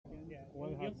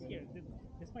else here.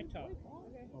 This might talk.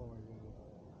 Okay. Oh my goodness.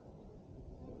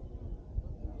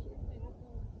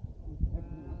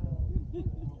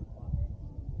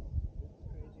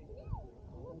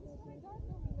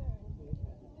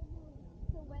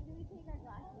 So when do we take our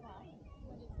glasses off?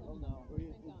 When it's Oh no.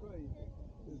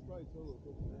 It's probably total.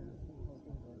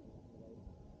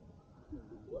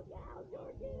 Look out,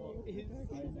 Jordan!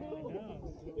 I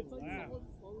know. It's like Wow. someone's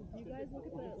slowly. You guys look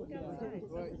outside.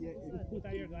 Right, yeah.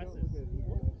 Without your glasses.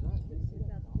 It's about to do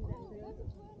that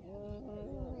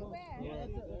Where? Yeah,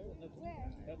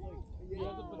 Where? that's like.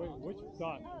 Wait, which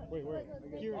dot? Wait, where?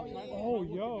 Here, Oh, try Oh,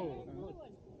 yo.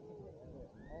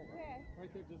 Where?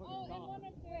 Right there, just like Oh, a dot. and one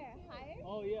up there. Higher?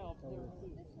 Oh yeah, up there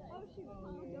too. This way.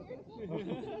 Oh,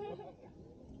 shoot.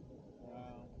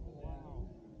 Wow.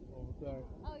 Oh, sorry.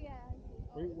 Oh, yeah. I see.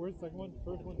 Wait, where's the second one?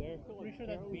 First one there. Pretty sure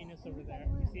that's Venus over there.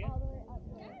 Second You one see it? all the way up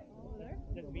there. over there.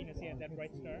 That's Venus, yeah, that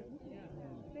bright star.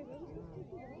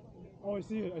 Oh, I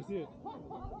see it. I see it.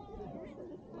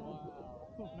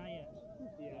 Not yet.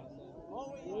 Yeah. Oh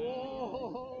wait.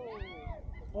 Whoa.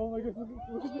 Oh my goodness,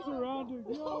 look at the surroundings.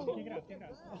 Yo. Take it out, take it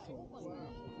out.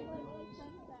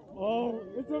 Oh,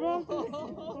 it's a mountain.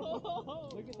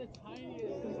 Look at the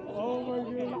tiniest. Oh my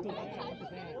goodness.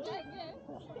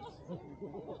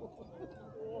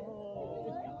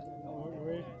 Oh,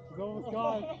 wait, it's almost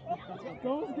gone. It's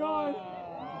almost gone.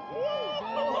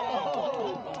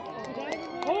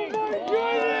 Oh my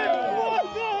goodness!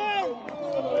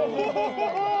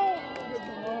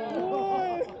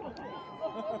 What?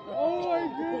 Oh my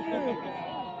goodness!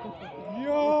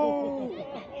 Yo!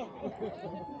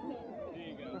 There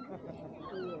you go.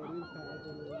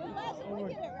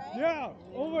 Look at it, right? Yeah!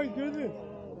 Oh my goodness!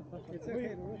 It's okay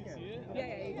to look at See it. it?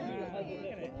 Yeah, you can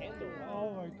Look at it.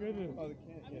 Oh my goodness! Oh, the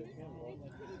candle.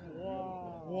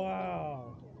 Wow!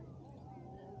 Wow!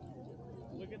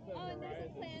 Look at the Oh, and there's a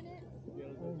horizon. planet.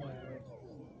 Oh my goodness!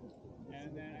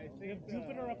 And then I We have think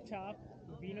Jupiter up top,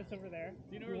 Venus over there.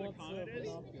 Do you know where the comet is?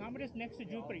 Comet is next to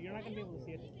Jupiter. You're not gonna be able to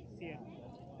see it.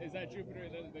 Is that Jupiter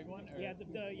the big one? Or? Yeah,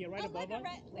 yeah, right above us.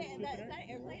 Wait, is Jupiter. that an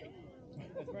airplane?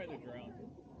 That's probably the drone.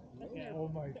 Yeah. Oh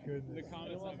my The goodness!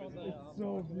 comet's not visible. It's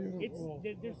so beautiful.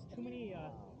 There's too many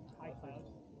high clouds.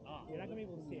 You're not gonna be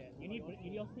able to see it.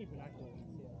 You also need binoculars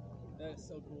to see it. That is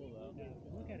so cool though. Yeah,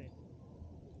 look at it.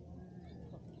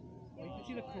 Oh, you can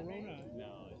see the corona.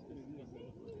 No, it's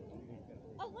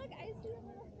Oh, look, I see a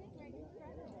little thing right in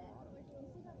front of it. You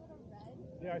see that little red?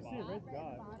 Yeah, I see a red Right at the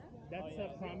dot. bottom? That's a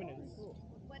prominence.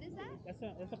 What is that?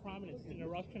 That's a prominence. It's an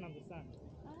eruption on the sun.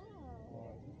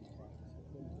 Oh.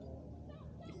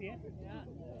 You see it? Yeah.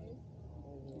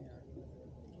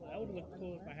 That would look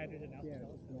cool if I had it in Yeah, Alpha.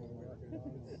 just no way.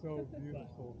 It's so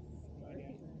beautiful.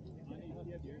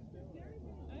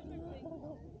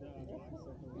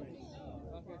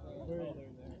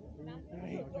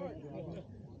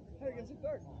 Hey, it gets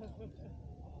dark.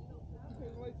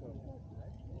 Turn the lights on.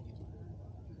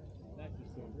 That's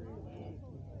just so great, man.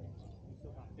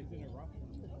 It's an eruption.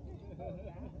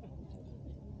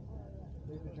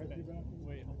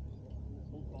 Wait,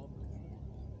 hold palm.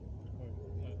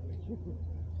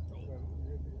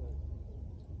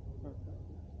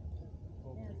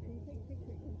 Yes, can you take a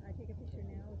picture? Can I take a picture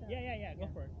now? Yeah. Go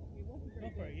for it. Go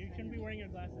for it. You shouldn't be wearing your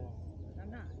glasses. I'm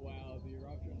not. Wow, the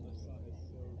eruption of the sun is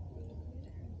so cool.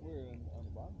 We're on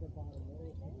the bottom.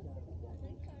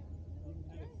 You can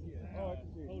kind of see it. Oh, I can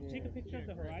see it. Oh, take a picture of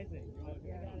the horizon.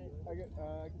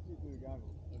 I can see through the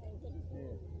goggles.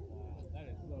 Yeah. Wow, that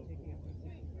is so cool.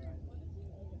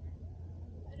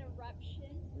 An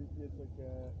eruption. It's like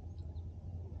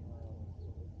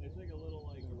It's like a little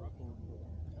like eruption.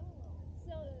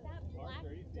 So that black Arthur,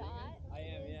 are you seeing dot. it? I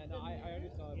am, yeah. No, I already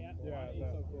saw it. Yeah. yeah, It's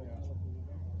that, so cool.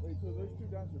 yeah. Wait, so those two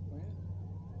dots are planets?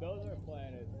 Those are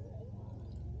planets.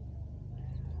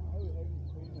 How do you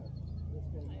clean up?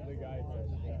 The guy said,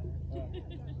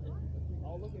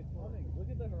 oh, look, it's coming. Look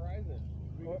at the horizon.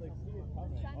 We can like see it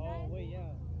coming. Sunrise? Oh, wait,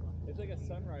 yeah. It's like a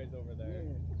sunrise over there.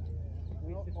 Yeah.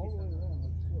 And all the way around,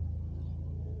 like shit.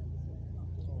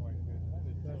 Oh my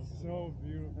goodness. That's so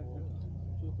beautiful.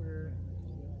 Jupiter.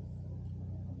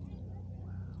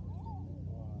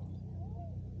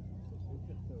 It's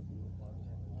just so beautiful.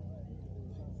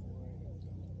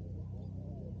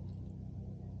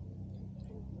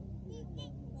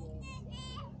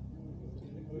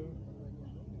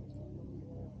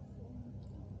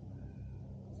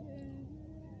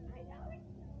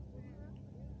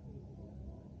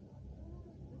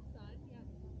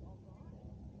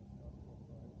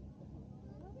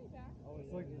 Oh,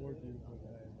 it's like more beautiful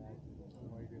than I imagined. Oh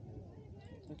my goodness.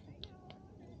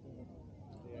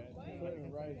 Yeah, it's Starting to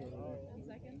rise over there.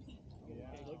 Seconds. yeah,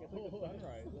 look, it's like a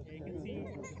sunrise. Yeah, you can see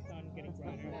the sun getting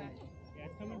brighter.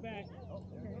 Coming back.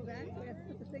 Coming back? We have to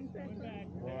put the things back. Coming back.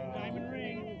 Wow. Diamond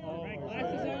ring. Oh All right, my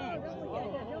glasses goodness. on. Don't look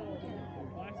at it. Don't look at it.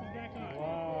 Glasses back on.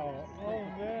 Wow. Oh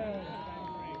man.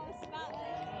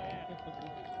 Spotlight.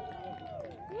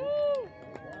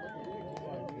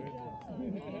 Oh my goodness.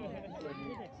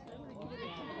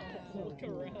 Look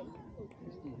around.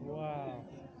 Wow.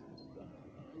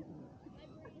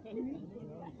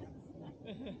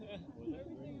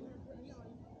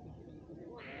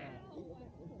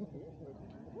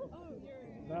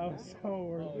 That was so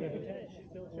worth it.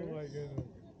 Oh my goodness.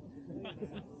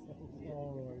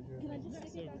 Oh my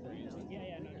goodness.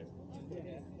 Yeah, no, just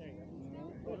there you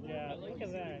go. Yeah, look at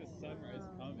that. The sunrise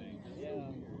coming. Yeah.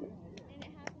 And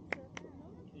it happens so fast.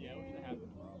 Yeah, what should happen?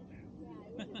 Yeah,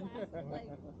 it would last like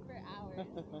for hours.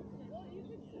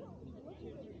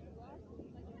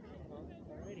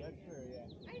 Already. That's true, yeah.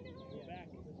 I know. We're back.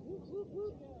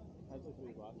 How's this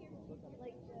week last?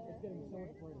 Like the. Getting so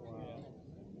much brighter. Wow.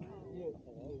 Yeah. Oh,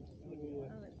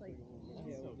 it's like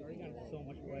Already got so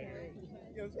much brighter.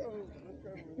 Yeah, let's go over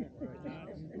there.